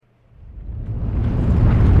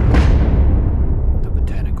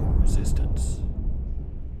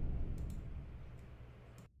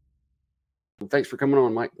Thanks for coming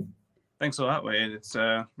on, Mike. Thanks a lot, Wade. It's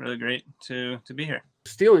really great to be here.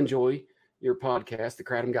 Still enjoy your podcast, the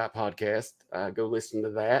Kratom Guy podcast. Go listen to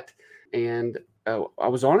that. And I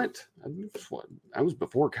was on it. I was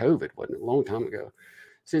before COVID, wasn't it? A long time ago.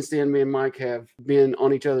 Since then, me and Mike have been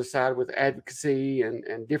on each other's side with advocacy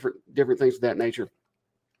and different things of that nature.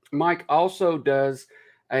 Mike also does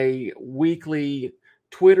a weekly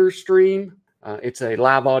Twitter stream. It's a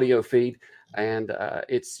live audio feed, and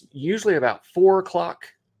it's usually about 4:00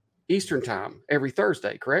 Eastern time every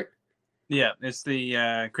Thursday, correct? Yeah, it's the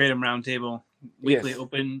Kratom Roundtable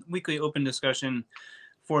weekly open discussion,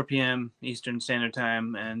 4 p.m. Eastern Standard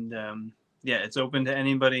Time, and it's open to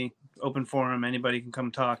anybody. Open forum. Anybody can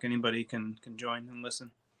come talk. Anybody can join and listen.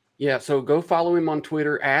 Yeah. So go follow him on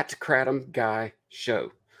Twitter at Kratom Guy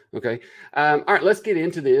Show. Okay. All right. Let's get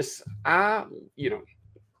into this.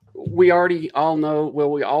 We already all know. Well,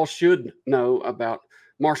 we all should know about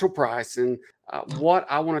Marshall Price, and what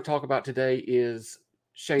I want to talk about today is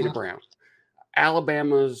Shayna Brown,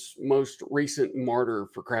 Alabama's most recent martyr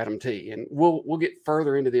for Kratom tea, and we'll get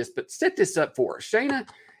further into this. But set this up for us. Shayna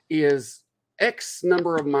is X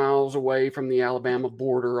number of miles away from the Alabama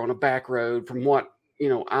border on a back road, from what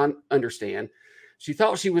I understand. She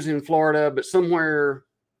thought she was in Florida, but somewhere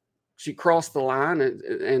she crossed the line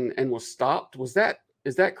and was stopped. Is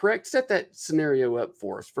that correct? Set that scenario up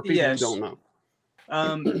for us for people who don't know.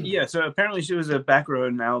 So apparently she was a back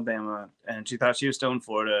road in Alabama, and she thought she was still in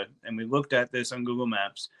Florida. And we looked at this on Google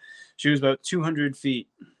Maps. She was about 200 feet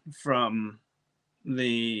from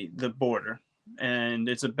the border. And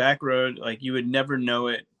it's a back road, like you would never know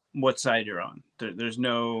it what side you're on. There's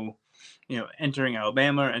no, entering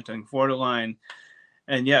Alabama or entering Florida line.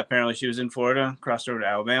 And apparently she was in Florida, crossed over to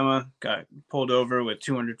Alabama, got pulled over with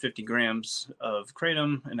 250 grams of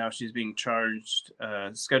Kratom, and now she's being charged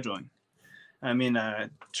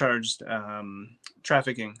charged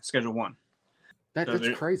trafficking, Schedule 1. That's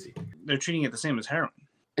crazy. They're treating it the same as heroin.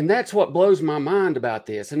 And that's what blows my mind about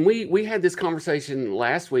this. And we had this conversation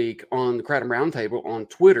last week on the Kratom Roundtable on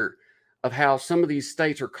Twitter of how some of these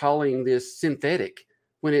states are calling this synthetic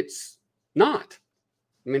when it's not.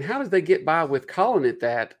 I mean, how did they get by with calling it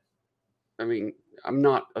that? I mean, I'm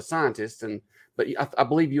not a scientist, but I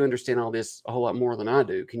believe you understand all this a whole lot more than I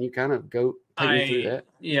do. Can you kind of take me through that?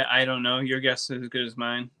 Yeah, I don't know. Your guess is as good as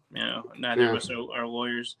mine. Neither of us are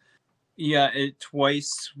lawyers. Yeah,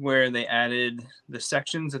 twice where they added the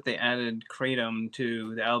sections that they added Kratom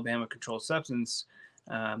to the Alabama Controlled Substance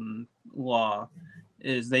law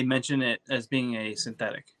is they mention it as being a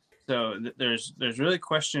synthetic. So there's really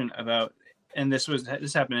question about, and this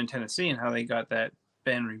happened in Tennessee, and how they got that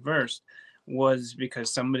ban reversed was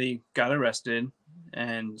because somebody got arrested,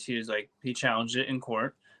 and he challenged it in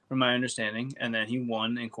court, from my understanding, and then he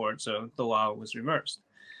won in court, so the law was reversed.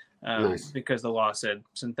 Nice. Because the law said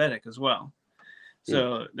synthetic as well.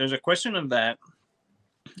 So there's a question of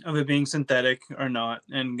it being synthetic or not,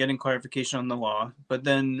 and getting clarification on the law. But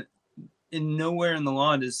then nowhere in the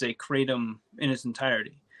law does it say Kratom in its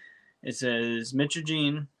entirety. It says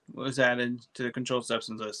mitragine was added to the controlled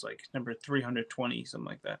substance list, like number 320, something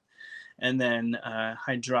like that. And then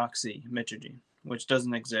hydroxymitragine, which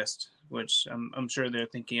doesn't exist, which I'm sure they're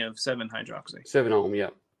thinking of 7-hydroxy. 7-ohm, yeah.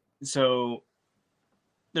 So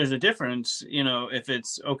there's a difference, if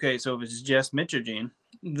it's just mitragine,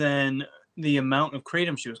 then the amount of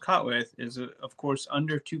Kratom she was caught with is, of course,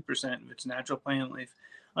 under 2% of its natural plant life,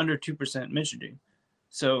 under 2% mitragine.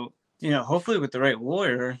 So, hopefully with the right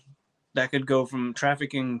lawyer, that could go from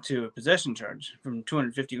trafficking to a possession charge from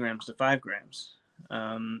 250 grams to 5 grams.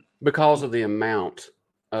 Because of the amount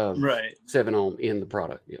of 7-ohm in the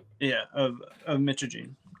product. Yeah, of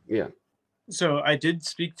mitragine. Yeah. So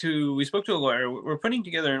we spoke to a lawyer. We're putting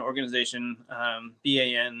together an organization,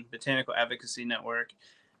 BAN, Botanical Advocacy Network,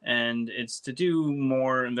 and it's to do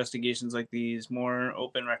more investigations like these, more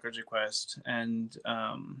open records requests. And,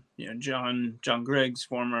 John Griggs,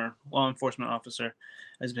 former law enforcement officer,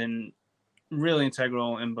 has been really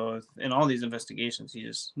integral in all these investigations. He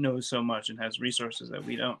just knows so much and has resources that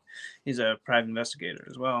we don't. He's a private investigator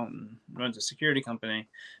as well and runs a security company.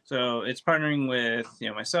 So it's partnering with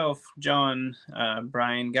myself, John,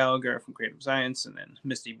 Brian Gallagher from Kratom Science, and then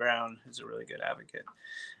Misty Brown, who's a really good advocate.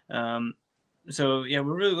 We're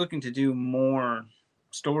really looking to do more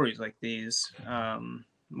stories like these,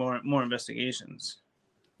 more investigations.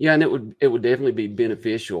 Yeah, and it would definitely be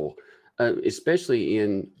beneficial, especially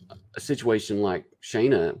in a situation like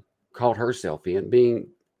Shayna caught herself in.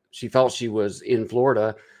 She thought she was in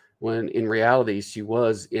Florida when in reality she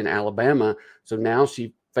was in Alabama. So now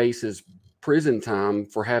she faces prison time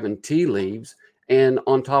for having tea leaves. And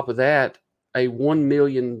on top of that, a $1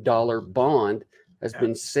 million bond has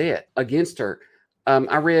been set against her.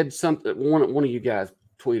 I read something, one of you guys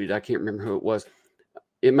tweeted, I can't remember who it was.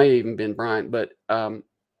 It may have even been Brian, but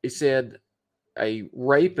it said a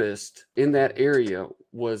rapist in that area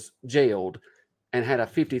was jailed and had a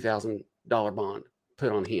 $50,000 bond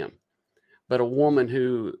put on him. But a woman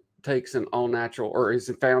who takes an all-natural or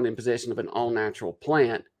is found in possession of an all-natural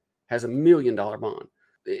plant has $1 million bond.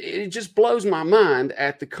 It just blows my mind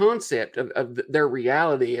at the concept of their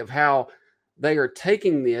reality of how they are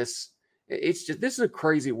taking this. It's just, this is a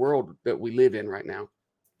crazy world that we live in right now.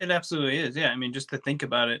 It absolutely is. Yeah. I mean, just to think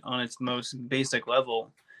about it on its most basic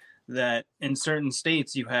level, that in certain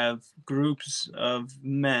states you have groups of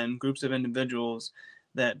men, groups of individuals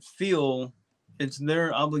that feel it's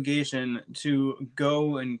their obligation to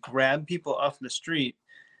go and grab people off the street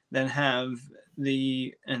that have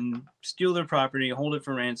and steal their property, hold it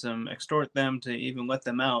for ransom, extort them to even let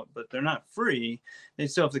them out, but they're not free. They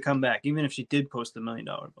still have to come back, even if she did post $1 million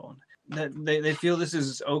bond. That they feel this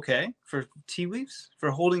is okay for tea leaves, for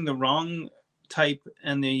holding the wrong type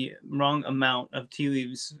and the wrong amount of tea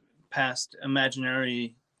leaves past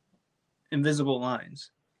imaginary invisible lines.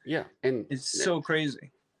 Yeah, and it's so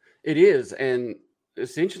crazy. It is, and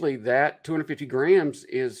essentially that 250 grams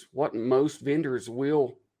is what most vendors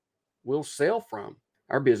will sell from.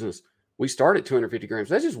 Our business, we start at 250 grams.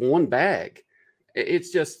 That's just one bag.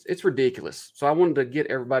 It's ridiculous. So I wanted to get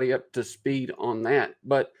everybody up to speed on that.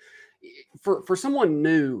 But for someone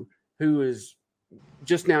new who is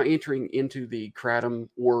just now entering into the Kratom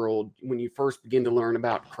world, when you first begin to learn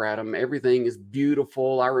about Kratom, everything is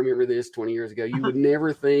beautiful. I remember this 20 years ago. You would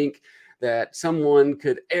never think that someone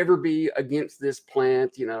could ever be against this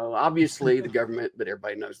plant. You know, obviously the government, but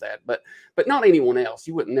everybody knows that. But not anyone else.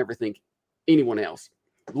 You wouldn't never think anyone else.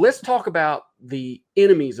 Let's talk about the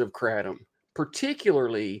enemies of Kratom,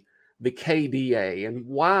 particularly the KDA, and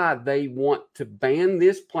why they want to ban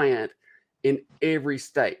this plant in every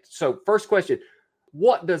state. So first question,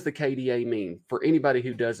 what does the KDA mean for anybody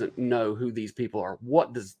who doesn't know who these people are?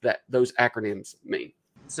 What does those acronyms mean?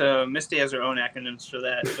 So Misty has her own acronyms for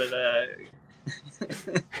that, but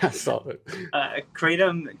I saw it.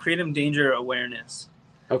 Kratom Danger Awareness.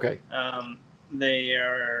 Okay. They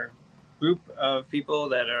are a group of people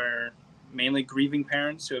that are mainly grieving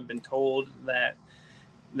parents who have been told that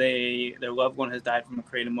their loved one has died from a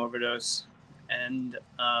kratom overdose, and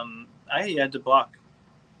I had to block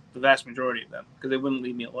the vast majority of them because they wouldn't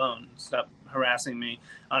leave me alone, stop harassing me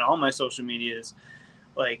on all my social medias,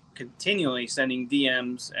 like continually sending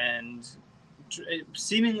DMs and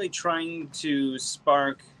seemingly trying to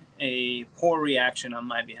spark a poor reaction on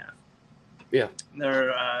my behalf. Yeah,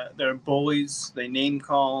 they're bullies. They name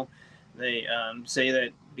call. They say that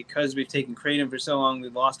because we've taken kratom for so long,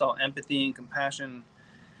 we've lost all empathy and compassion,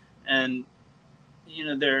 and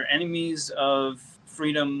they're enemies of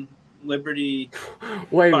freedom, liberty,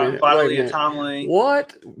 bodily autonomy.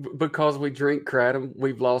 What? Because we drink Kratom,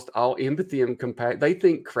 we've lost all empathy and compassion. They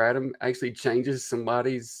think Kratom actually changes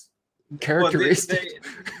somebody's characteristics.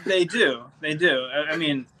 Well, they do. I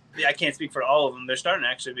mean, I can't speak for all of them. They're starting to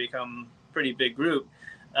actually become a pretty big group.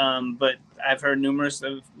 But I've heard numerous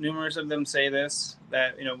of them say this,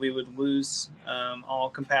 that we would lose all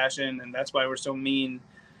compassion, and that's why we're so mean.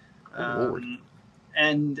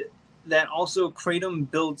 And that also kratom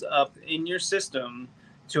builds up in your system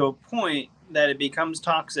to a point that it becomes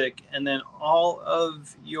toxic, and then all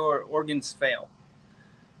of your organs fail,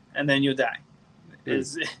 and then you'll die.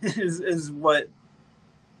 Is what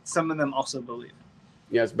some of them also believe.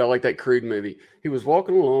 Yeah, it's about like that Crude movie. He was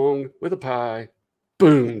walking along with a pie,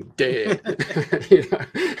 boom, dead.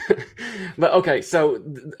 But okay, so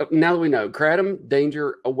now that we know Kratom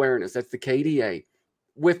Danger Awareness, that's the KDA.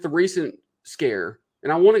 With the recent scare,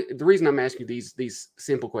 and the reason I'm asking you these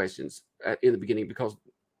simple questions in the beginning, because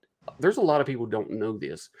there's a lot of people who don't know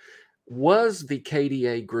this. Was the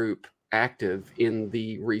KDA group active in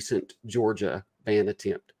the recent Georgia ban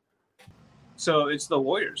attempt? So it's the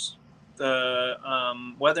lawyers, the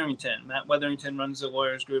Weatherington. Matt Weatherington runs the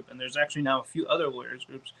lawyers group, and there's actually now a few other lawyers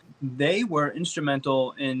groups. They were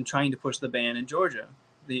instrumental in trying to push the ban in Georgia.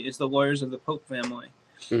 It's the lawyers of the Pope family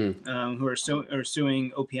who are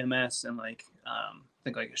suing OPMS and I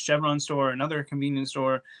think like a Chevron store, another convenience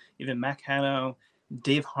store, even Mac Haddo.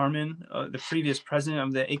 Dave Harmon, the previous president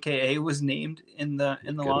of the AKA, was named in the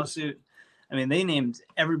lawsuit. I mean, they named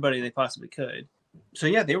everybody they possibly could. So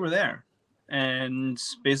yeah, they were there, and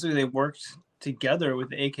basically they worked together with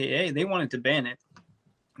the AKA. They wanted to ban it.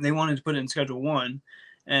 They wanted to put it in Schedule 1,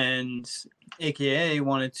 and AKA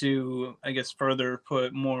wanted to, I guess, further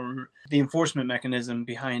put more the enforcement mechanism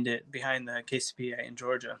behind it, behind the KCPA in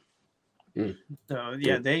Georgia. Mm. So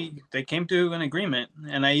yeah, they came to an agreement,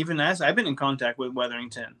 and I even asked. I've been in contact with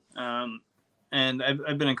Weatherington, and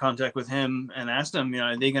I've been in contact with him and asked him,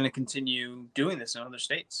 are they going to continue doing this in other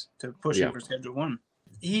states to pushing for Schedule 1?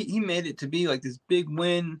 He made it to be like this big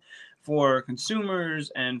win for consumers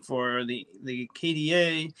and for the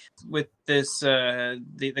KDA with this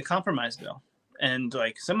the compromise bill, and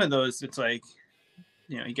like some of those, it's like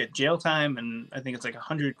you get jail time, and I think it's like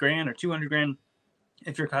 $100,000 or $200,000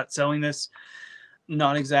 if you're caught selling this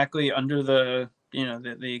not exactly under the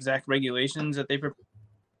the exact regulations that they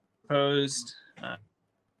proposed,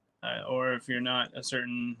 or if you're not a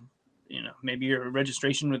certain, maybe your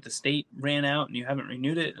registration with the state ran out and you haven't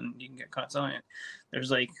renewed it and you can get caught selling it. There's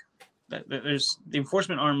like there's the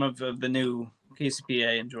enforcement arm of the new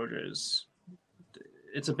KCPA in Georgia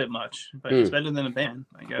it's a bit much, but it's better than a ban,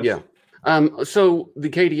 I guess. Yeah. So the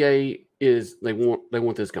KDA is they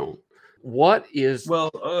want this gone. What is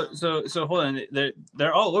so hold on,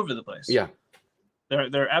 they're all over the place. Yeah,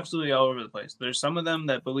 they're absolutely all over the place. There's some of them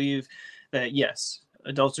that believe that yes,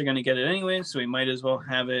 adults are going to get it anyway, so we might as well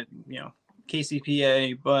have it,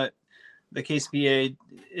 KCPA, but the KCPA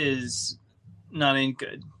is not any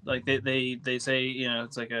good. Like they say,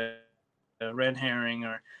 it's like a red herring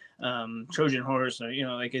or Trojan horse, or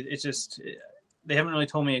like it's just they haven't really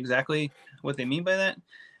told me exactly what they mean by that.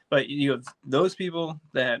 But you have those people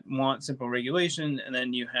that want simple regulation, and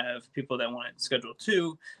then you have people that want Schedule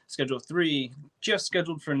 2, Schedule 3, just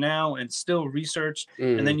scheduled for now and still researched.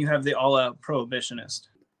 And then you have the all-out prohibitionist.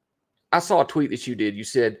 I saw a tweet that you did. You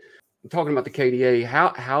said, talking about the KDA,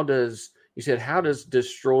 how does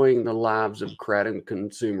destroying the lives of Kratom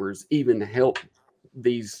consumers even help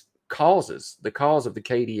these causes, the cause of the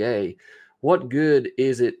KDA? What good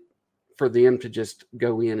is it for them to just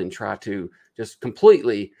go in and try to just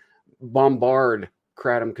completely bombard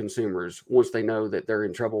Kratom consumers once they know that they're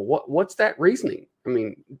in trouble? What's that reasoning? I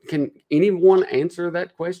mean, can anyone answer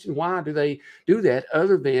that question? Why do they do that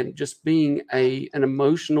other than just being an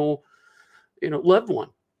emotional, loved one?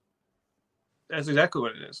 That's exactly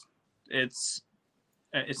what it is. It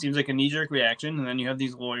seems like a knee-jerk reaction, and then you have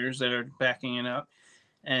these lawyers that are backing it up,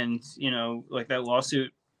 and like that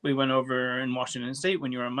lawsuit we went over in Washington State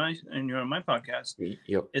when you were on my podcast.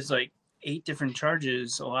 Yep. It's like 8 different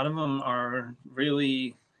charges. A lot of them are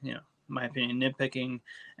really, in my opinion, nitpicking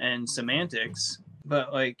and semantics,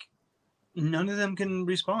 but like none of them can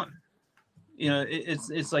respond.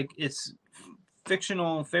 It's like it's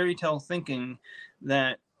fictional fairy tale thinking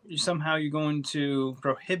that somehow you're going to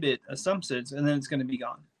prohibit a substance and then it's going to be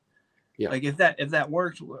gone. Yeah. Like if that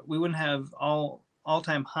worked, we wouldn't have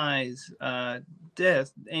all-time highs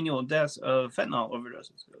annual deaths of fentanyl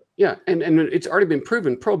overdoses. Yeah, and it's already been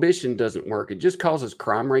proven prohibition doesn't work. It just causes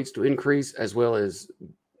crime rates to increase as well as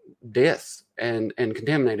deaths and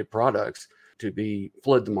contaminated products to be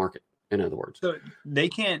flood the market, in other words. So they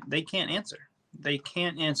can't answer. They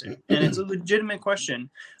can't answer. And it's a legitimate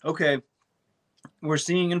question. Okay, we're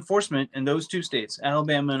seeing enforcement in those 2 states,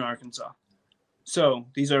 Alabama and Arkansas. So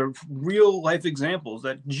these are real life examples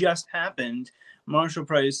that just happened. Marshall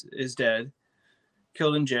Price is dead,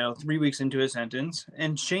 killed in jail 3 weeks into his sentence,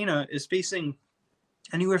 and Shayna is facing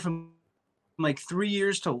anywhere from like 3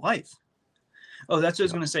 years to life. Oh, that's what I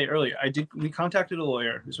was going to say earlier. We contacted a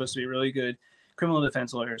lawyer who's supposed to be a really good criminal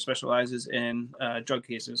defense lawyer, specializes in drug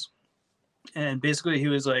cases, and basically he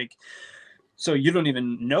was like, so you don't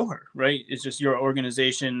even know her, right? It's just your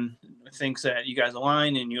organization thinks that you guys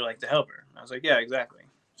align and you like to help her. I was like, yeah, exactly.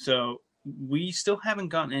 So we still haven't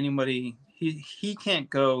gotten anybody. He can't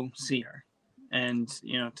go see her. And,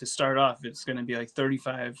 to start off, it's going to be like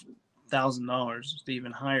 $35,000 to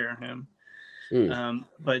even hire him.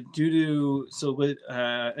 But due to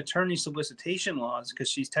attorney solicitation laws, because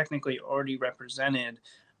she's technically already represented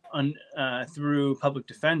through public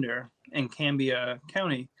defender in Cambria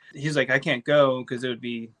County, he's like, I can't go because it would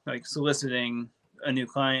be like soliciting a new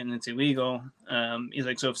client and it's illegal. He's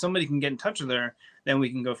like, so if somebody can get in touch with her, then we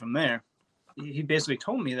can go from there. He basically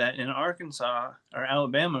told me that in Arkansas, or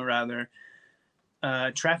Alabama rather,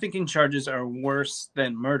 trafficking charges are worse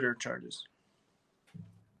than murder charges.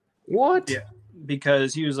 What? Yeah,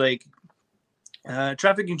 because he was like,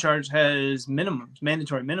 trafficking charge has minimums,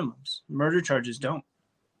 mandatory minimums. Murder charges don't.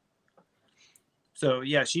 So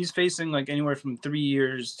yeah, she's facing like anywhere from 3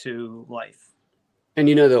 years to life. And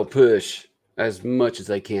they'll push as much as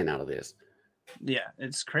they can out of this. Yeah,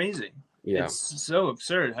 it's crazy. Yeah. It's so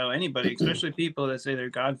absurd how anybody, especially people that say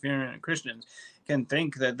they're God-fearing Christians, can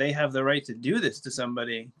think that they have the right to do this to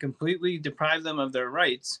somebody, completely deprive them of their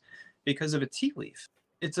rights because of a tea leaf.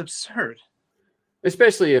 It's absurd.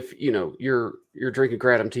 Especially if, you're drinking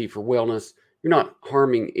Kratom tea for wellness, you're not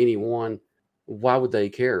harming anyone. Why would they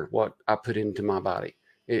care what I put into my body?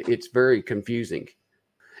 It's very confusing.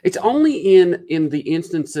 It's only in the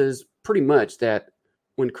instances pretty much that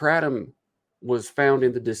when kratom was found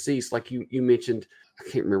in the deceased, like you mentioned, I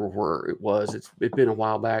can't remember where it was. It's been a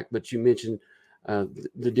while back, but you mentioned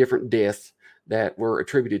the different deaths that were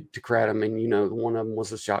attributed to kratom, and one of them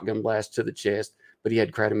was a shotgun blast to the chest, but he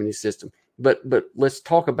had kratom in his system. But let's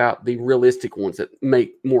talk about the realistic ones that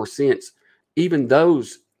make more sense. Even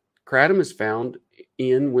those, kratom is found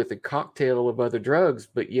in with a cocktail of other drugs,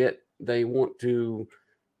 but yet they want to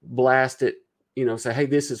blast it, say, hey,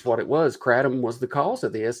 this is what it was. Kratom was the cause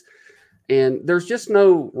of this. And there's just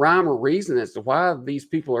no rhyme or reason as to why these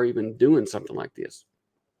people are even doing something like this.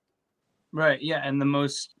 Right. Yeah. And the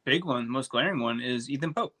most glaring one is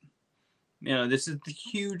Ethan Pope. This is the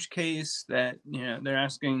huge case that, they're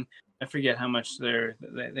asking, I forget how much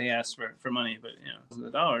they asked for money, but, the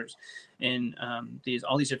dollars in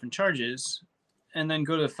all these different charges. And then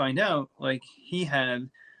go to find out, like, he had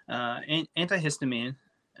antihistamine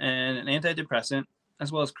and an antidepressant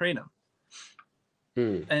as well as kratom.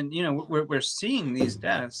 And we're seeing these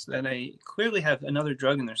deaths that they clearly have another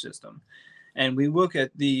drug in their system, and we look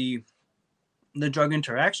at the drug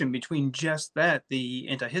interaction between just that, the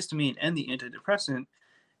antihistamine and the antidepressant,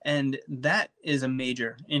 and that is a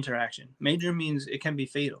major interaction. Major means it can be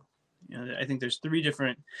fatal. I think there's 3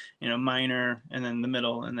 different, minor, and then the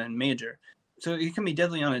middle, and then major. So it can be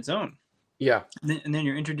deadly on its own. Yeah. And then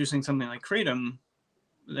you're introducing something like kratom.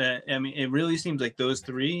 It really seems like those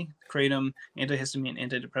 3, kratom, antihistamine,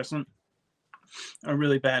 antidepressant, are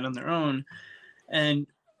really bad on their own. And,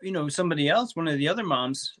 somebody else, one of the other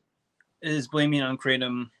moms, is blaming on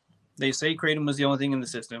kratom. They say kratom was the only thing in the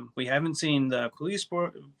system. We haven't seen the police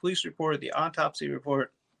report, the autopsy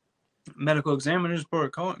report, medical examiner's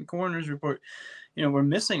report, coroner's report. We're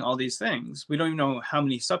missing all these things. We don't even know how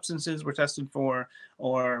many substances were tested for,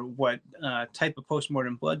 or what type of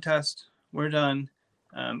postmortem blood test were done.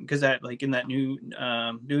 Because that, like, in that New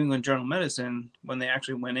England Journal of Medicine, when they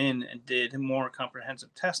actually went in and did more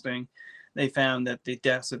comprehensive testing, they found that the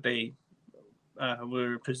deaths that they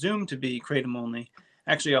were presumed to be kratom only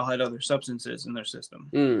actually all had other substances in their system.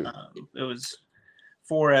 It was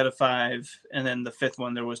 4 out of 5, and then the 5th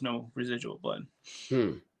one, there was no residual blood.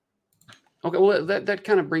 Okay, well, that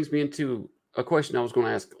kind of brings me into a question I was going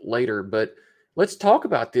to ask later, but let's talk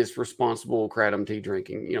about this responsible kratom tea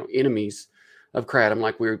drinking. Enemies of kratom,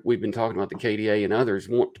 like we've been talking about, the KDA and others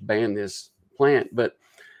want to ban this plant, but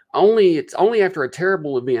it's only after a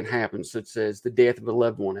terrible event happens, such as the death of a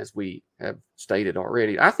loved one, as we have stated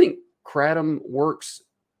already. I think kratom works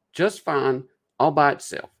just fine all by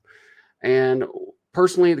itself. And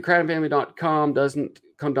personally, the kratomfamily.com doesn't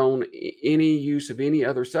condone any use of any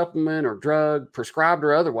other supplement or drug, prescribed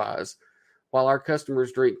or otherwise, while our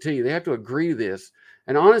customers drink tea. They have to agree to this.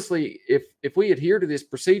 And honestly, if we adhere to this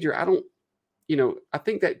procedure, I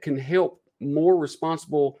think that can help more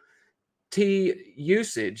responsible tea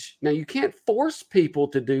usage. Now, you can't force people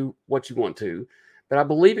to do what you want to, but I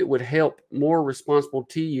believe it would help more responsible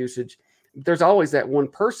tea usage. There's always that one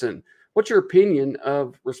person. What's your opinion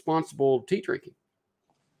of responsible tea drinking?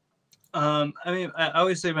 I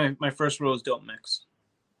always say my first rule is don't mix.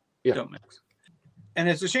 Yeah. Don't mix. And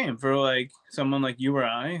it's a shame for, like, someone like you or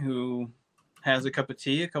I, who has a cup of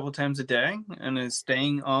tea a couple times a day and is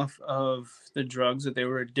staying off of the drugs that they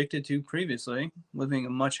were addicted to previously, living a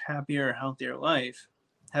much happier, healthier life,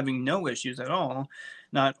 having no issues at all,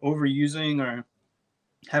 not overusing or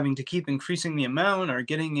having to keep increasing the amount or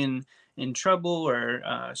getting in trouble or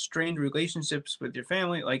strained relationships with your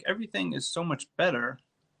family. Like, everything is so much better.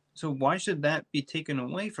 So why should that be taken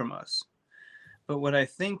away from us? But what I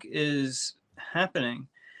think is happening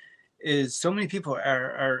is so many people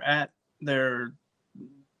are at their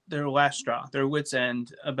last straw, their wit's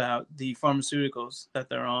end, about the pharmaceuticals that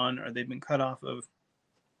they're on or they've been cut off of.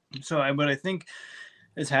 So what I think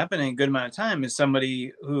is happening a good amount of time is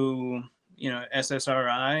somebody who,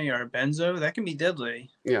 SSRI or benzo, that can be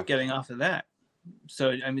deadly. Yeah. Getting off of that.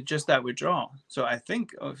 So, just that withdrawal. So I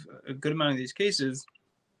think of a good amount of these cases,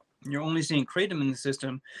 you're only seeing kratom in the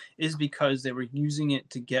system is because they were using it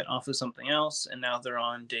to get off of something else, and now they're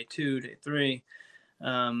on day 2, day 3.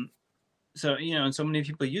 So, and so many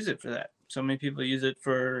people use it for that. So many people use it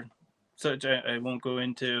for, such, I won't go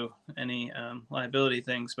into any liability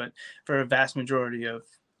things, but for a vast majority of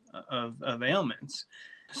ailments.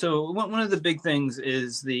 So one of the big things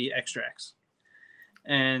is the extracts.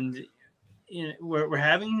 And we're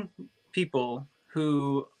having people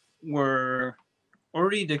who were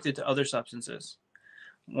already addicted to other substances,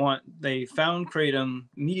 they found Kratom,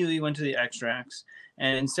 immediately went to the extracts,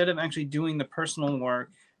 and instead of actually doing the personal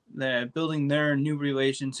work, that building their new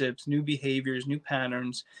relationships, new behaviors, new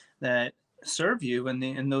patterns that serve you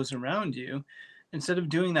and those around you, instead of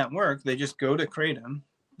doing that work, they just go to Kratom.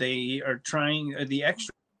 They are trying the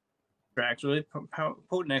extracts, really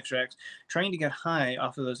potent extracts, trying to get high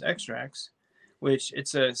off of those extracts, which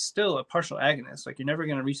it's still a partial agonist. Like, you're never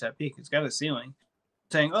going to reach that peak. It's got a ceiling.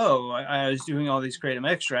 Saying, oh, I was doing all these Kratom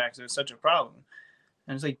extracts, it was such a problem.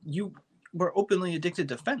 And it's like, you were openly addicted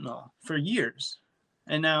to fentanyl for years.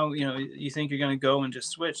 And now, you think you're going to go and just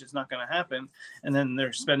switch. It's not going to happen. And then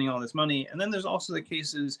they're spending all this money. And then there's also the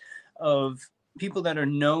cases of people that are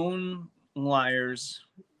known liars,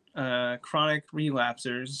 chronic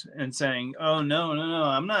relapsers, and saying, oh, no,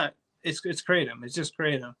 I'm not. It's Kratom. It's just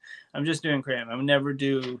Kratom. I'm just doing Kratom. I would never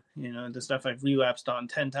do, the stuff I've relapsed on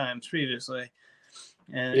 10 times previously.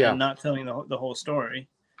 And not telling the whole story.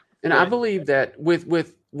 And I believe that with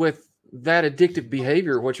that addictive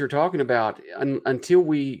behavior, what you're talking about, until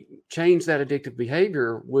we change that addictive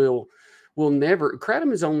behavior, we'll never.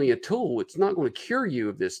 Kratom is only a tool. It's not going to cure you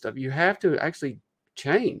of this stuff. You have to actually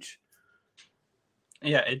change.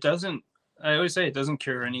 Yeah, it doesn't. I always say it doesn't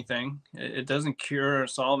cure anything. It doesn't cure or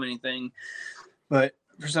solve anything. But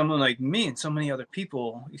for someone like me and so many other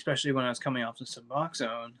people, especially when I was coming off the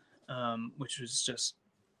Suboxone, which was just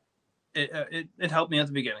it helped me at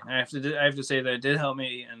the beginning. I have to say that it did help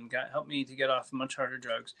me and helped me to get off much harder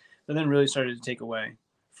drugs, but then really started to take away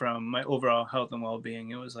from my overall health and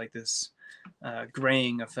well-being. It was like this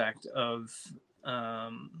graying effect of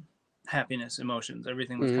happiness, emotions.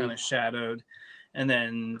 Everything was kind of shadowed. And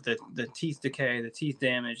then the teeth decay, the teeth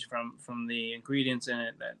damage from the ingredients in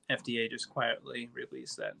it that FDA just quietly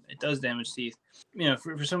released that it does damage teeth.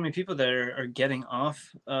 For so many people that are getting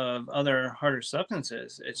off of other harder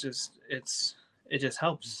substances, it just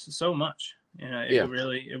helps so much. It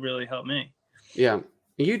really helped me. Yeah.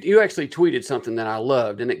 You actually tweeted something that I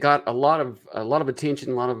loved, and it got a lot of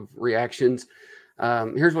attention, a lot of reactions.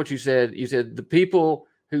 Here's what you said. You said the people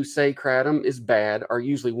who say Kratom is bad are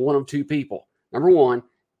usually one of two people. Number one,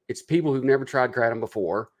 it's people who've never tried Kratom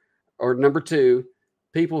before. Or number two,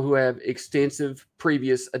 people who have extensive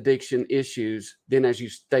previous addiction issues. Then, as you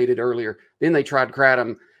stated earlier, then they tried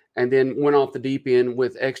Kratom and then went off the deep end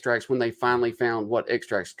with extracts when they finally found what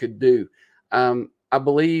extracts could do. I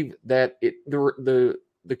believe that the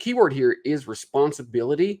key word here is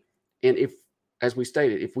responsibility. And as we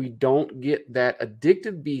stated, if we don't get that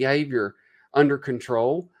addictive behavior under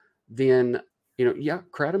control, then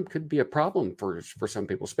Kratom could be a problem for some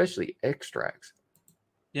people, especially extracts.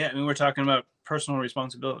 Yeah, I mean, we're talking about personal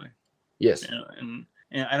responsibility. Yes. And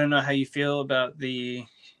I don't know how you feel about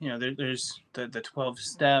there's the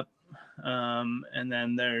 12-step, and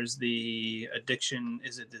then there's the addiction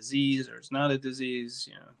is a disease or it's not a disease,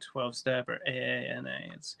 12-step or AA,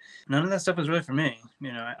 NA. None of that stuff was really for me.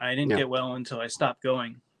 I didn't get well until I stopped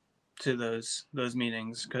going to those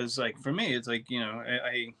meetings, because like for me, it's like,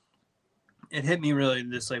 it hit me really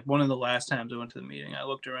this, like, one of the last times I went to the meeting, I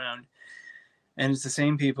looked around and it's the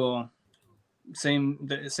same people,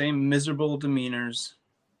 the same miserable demeanors,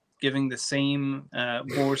 giving the same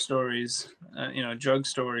war stories, drug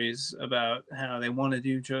stories about how they want to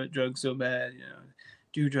do drugs so bad,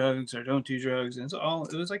 do drugs or don't do drugs. And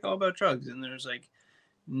it was like all about drugs. And there's like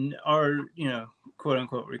our, quote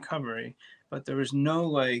unquote recovery, but there was no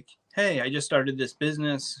like, hey, I just started this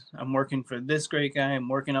business. I'm working for this great guy. I'm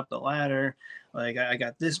working up the ladder. Like, I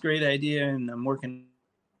got this great idea and I'm working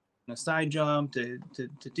a side job to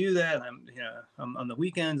do that. I'm on the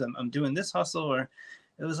weekends, I'm doing this hustle. Or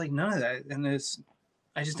it was like none of that. And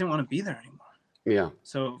I just didn't want to be there anymore. Yeah.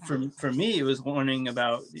 So for me, it was learning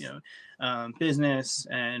about, business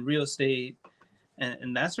and real estate.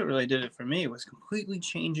 And that's what really did it for me, was completely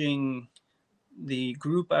changing the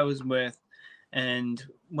group I was with. And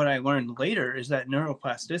what I learned later is that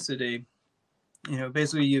neuroplasticity,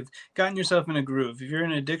 basically you've gotten yourself in a groove. If you're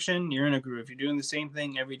in addiction, you're in a groove. You're doing the same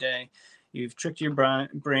thing every day. You've tricked your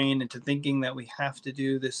brain into thinking that we have to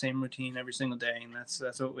do the same routine every single day. And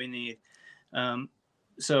that's what we need.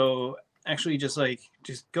 So actually just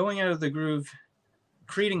going out of the groove,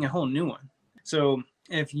 creating a whole new one. So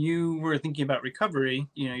if you were thinking about recovery,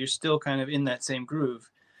 you're still kind of in that same groove.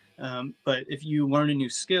 But if you learn a new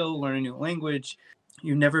skill, learn a new language,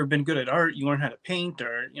 you've never been good at art, you learn how to paint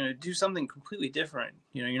or, do something completely different.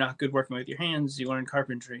 You're not good working with your hands, you learn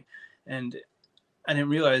carpentry. And I didn't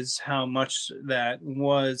realize how much that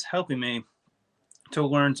was helping me to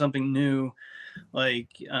learn something new, like,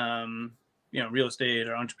 real estate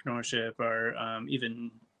or entrepreneurship or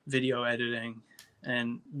even video editing.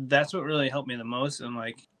 And that's what really helped me the most. And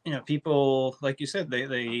like, people, like you said,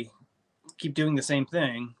 they keep doing the same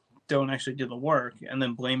thing, don't actually do the work, and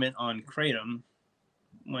then blame it on Kratom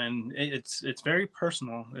when it's very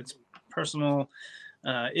personal. It's personal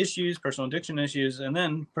issues, personal addiction issues, and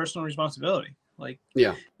then personal responsibility. Like,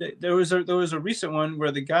 Yeah. there was a recent one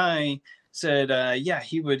where the guy said,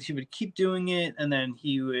 he would keep doing it, and then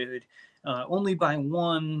he would only buy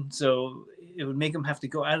one, so it would make him have to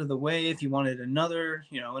go out of the way if he wanted another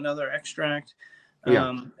extract. Yeah.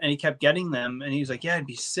 And he kept getting them, and he was like, "Yeah, I'd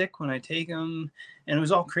be sick when I take them," and it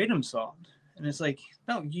was all Kratom solved. And it's like,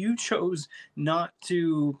 no, you chose not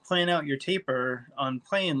to plan out your taper on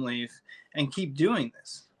Plain Leaf and keep doing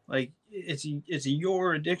this. Like, it's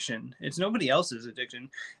your addiction. It's nobody else's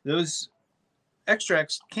addiction. Those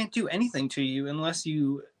extracts can't do anything to you unless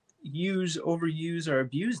you overuse, or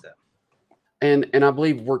abuse them. And I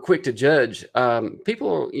believe we're quick to judge.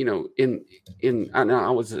 People, I know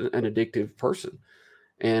I was an addictive person,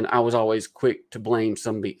 and I was always quick to blame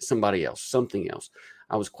somebody else, something else.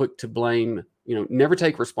 I was quick to blame, never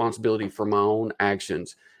take responsibility for my own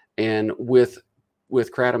actions. And with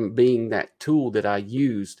Kratom being that tool that I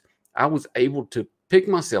used, I was able to pick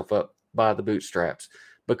myself up by the bootstraps,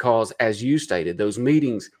 because, as you stated, those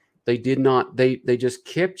meetings, they just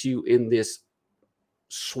kept you in this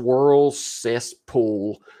swirl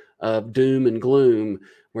cesspool of doom and gloom,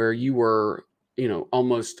 where you were,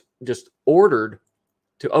 almost just ordered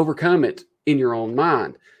to overcome it in your own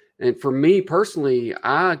mind. And for me personally,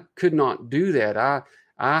 I could not do that.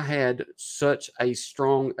 I had such a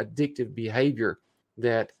strong addictive behavior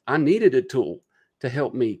that I needed a tool to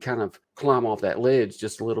help me kind of climb off that ledge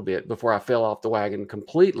just a little bit before I fell off the wagon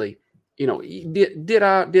completely. Did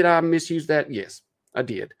I misuse that? Yes, I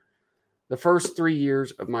did. The first 3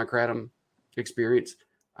 years of my Kratom experience,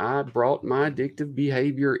 I brought my addictive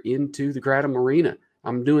behavior into the Kratom arena.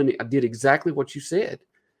 I did exactly what you said.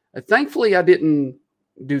 Thankfully, I didn't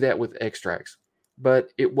do that with extracts, but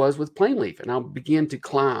it was with Plain Leaf, and I began to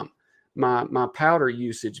climb. My powder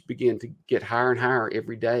usage began to get higher and higher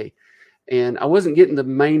every day, and I wasn't getting the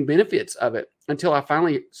main benefits of it until I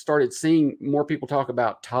finally started seeing more people talk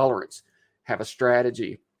about tolerance, have a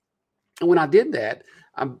strategy. And when I did that,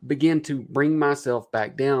 I began to bring myself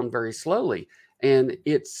back down very slowly. And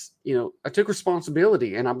I took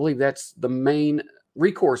responsibility. And I believe that's the main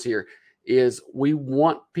recourse here, is we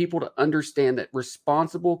want people to understand that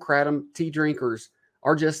responsible Kratom tea drinkers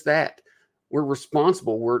are just that. We're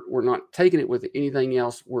responsible. We're not taking it with anything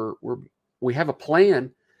else. We have a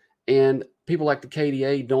plan, and people like the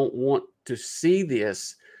KDA don't want to see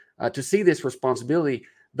this responsibility.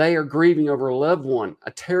 They are grieving over a loved one,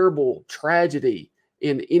 a terrible tragedy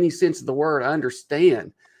in any sense of the word. I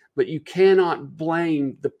understand, but you cannot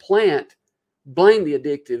blame the plant, blame the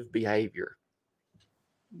addictive behavior.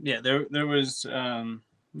 Yeah, there was,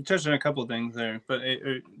 you touched on a couple of things there, but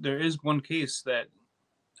there is one case that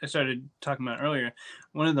I started talking about earlier.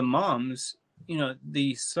 One of the moms,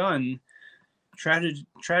 the son,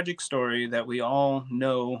 tragic story that we all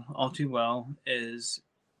know all too well, is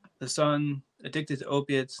the son addicted to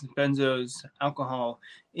opiates, benzos, alcohol,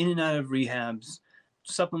 in and out of rehabs,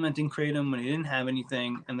 supplementing Kratom when he didn't have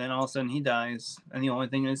anything, and then all of a sudden he dies, and the only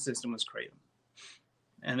thing in his system was Kratom.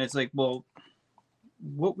 And it's like, well,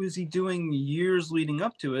 what was he doing years leading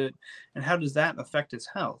up to it, and how does that affect his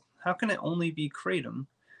health? How can it only be Kratom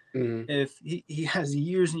if he has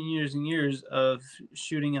years and years and years of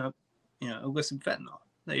shooting up, illicit fentanyl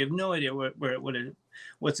that you have no idea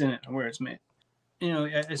what's in it or where it's made?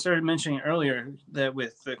 I started mentioning earlier that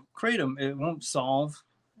with the Kratom, it won't solve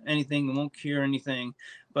anything, it won't cure anything,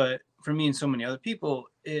 but for me and so many other people,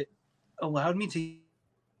 it allowed me to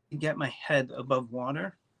get my head above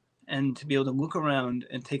water and to be able to look around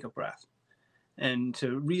and take a breath and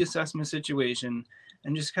to reassess my situation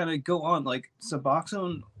and just kind of go on. Like,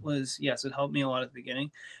 Suboxone was, yes, it helped me a lot at the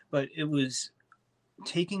beginning, but it was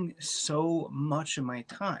taking so much of my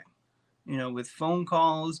time, with phone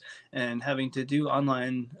calls and having to do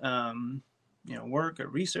online, work or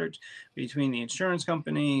research between the insurance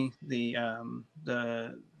company, the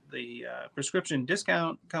prescription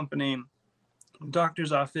discount company,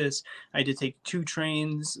 doctor's office. I had to take 2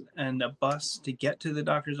 trains and a bus to get to the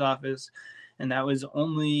doctor's office, and that was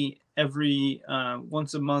only every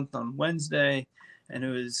once a month on Wednesday, and it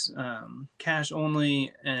was cash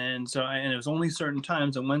only, and it was only certain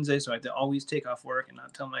times on Wednesday, so I had to always take off work and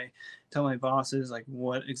not tell my bosses like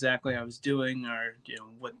what exactly I was doing, or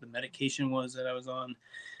what the medication was that I was on,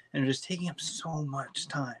 and it was just taking up so much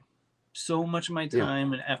time, so much of my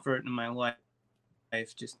time and effort in my life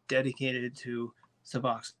just dedicated to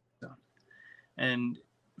Suboxone. And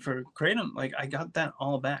for Kratom, like I got that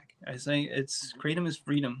all back. I say Kratom is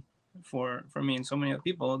freedom for me and so many other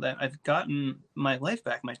people, that I've gotten my life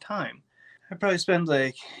back, my time. I probably spend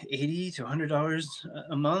like $80 to $100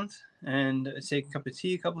 a month, and I take a cup of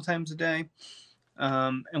tea a couple times a day.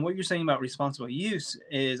 And what you're saying about responsible use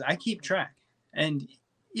is I keep track. And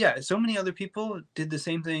yeah, so many other people did the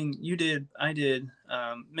same thing you did, I did.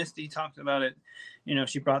 Misty talked about it.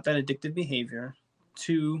 She brought that addictive behavior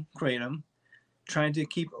to Kratom, trying to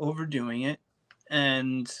keep overdoing it.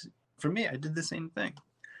 And for me, I did the same thing.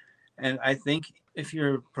 And I think if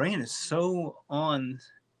your brain is so on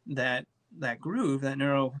that groove, that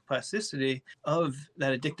neuroplasticity of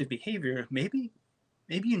that addictive behavior, maybe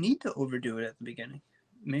you need to overdo it at the beginning.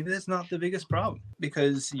 Maybe that's not the biggest problem,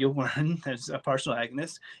 because you'll learn as a partial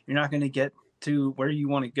agonist, you're not going to get to where you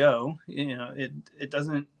want to go. It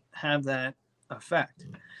doesn't have that effect.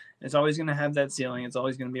 It's always going to have that ceiling. It's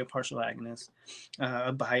always going to be a partial agonist,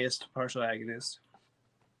 a biased partial agonist,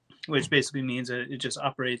 which basically means that it just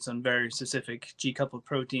operates on very specific G-coupled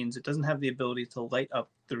proteins. It doesn't have the ability to light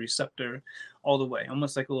up the receptor all the way,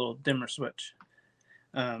 almost like a little dimmer switch,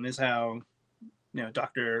 is how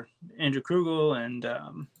Dr. Andrew Krugel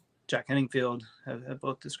and Jack Henningfield have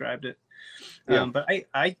both described it. Yeah. But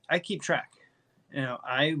I keep track.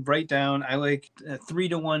 I write down, I like a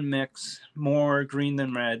 3-to-1 mix, more green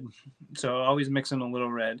than red. So always mixing a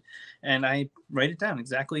little red. And I write it down,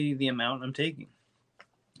 exactly the amount I'm taking.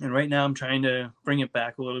 And right now I'm trying to bring it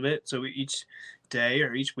back a little bit. So each day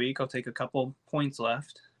or each week, I'll take a couple points less,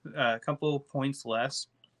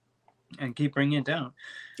 and keep bringing it down.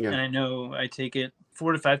 Yeah. And I know I take it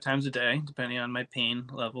 4 to 5 times a day, depending on my pain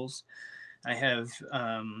levels. I have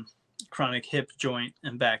chronic hip, joint,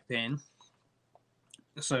 and back pain.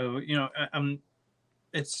 So,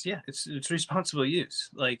 it's responsible use.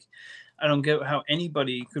 Like, I don't get how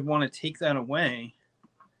anybody could want to take that away.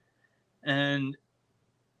 And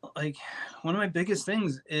like, one of my biggest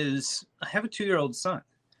things is I have a 2-year-old son.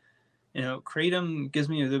 Kratom gives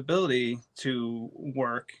me the ability to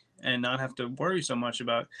work and not have to worry so much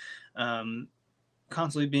about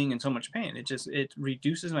constantly being in so much pain. It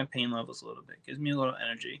reduces my pain levels a little bit, gives me a little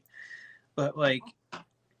energy. But like,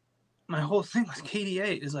 my whole thing with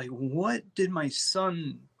KDA is like, what did my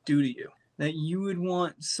son do to you that you would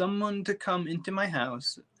want someone to come into my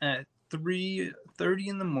house at 3:30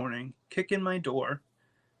 in the morning, kick in my door,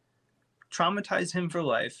 traumatize him for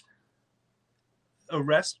life,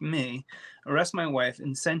 arrest me, arrest my wife,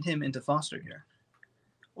 and send him into foster care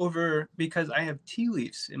over because I have tea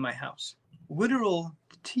leaves in my house, literal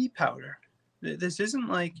tea powder. This isn't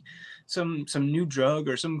like some new drug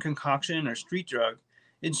or some concoction or street drug.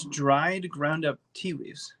 It's dried, ground up tea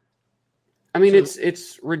leaves. I mean,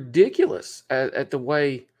 it's ridiculous at the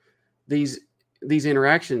way these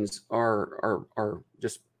interactions are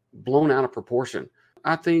just blown out of proportion.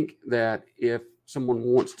 I think that if someone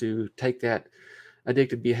wants to take that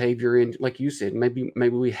addictive behavior, and like you said, maybe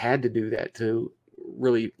we had to do that to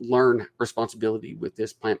really learn responsibility with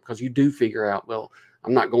this plant, because you do figure out, well,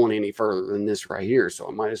 I'm not going any further than this right here, so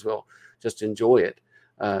I might as well just enjoy it,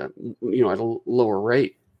 at a lower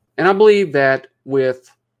rate. And I believe that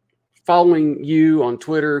with following you on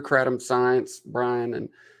Twitter, Kratom Science, Brian,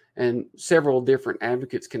 and several different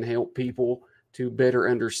advocates can help people to better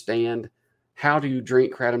understand how to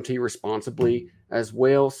drink Kratom tea responsibly as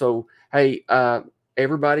well. So, hey,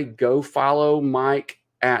 everybody go follow Mike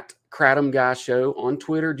at Kratom Guy Show on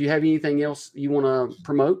Twitter. Do you have anything else you want to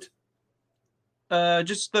promote?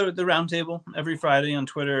 Just the roundtable every Friday on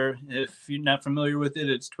Twitter. If you're not familiar with it,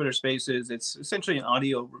 it's Twitter Spaces. It's essentially an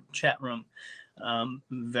audio chat room.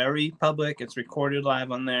 Very public. It's recorded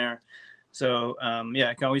live on there. So, you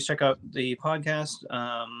can always check out the podcast,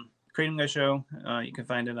 Kratom Guy Show. You can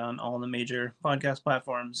find it on all the major podcast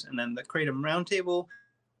platforms. And then the Kratom Roundtable.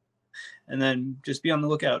 And then just be on the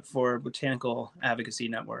lookout for Botanical Advocacy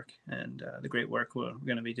Network and the great work we're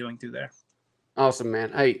going to be doing through there. Awesome,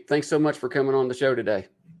 man. Hey, thanks so much for coming on the show today.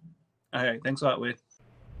 All right. Thanks a lot, Wade.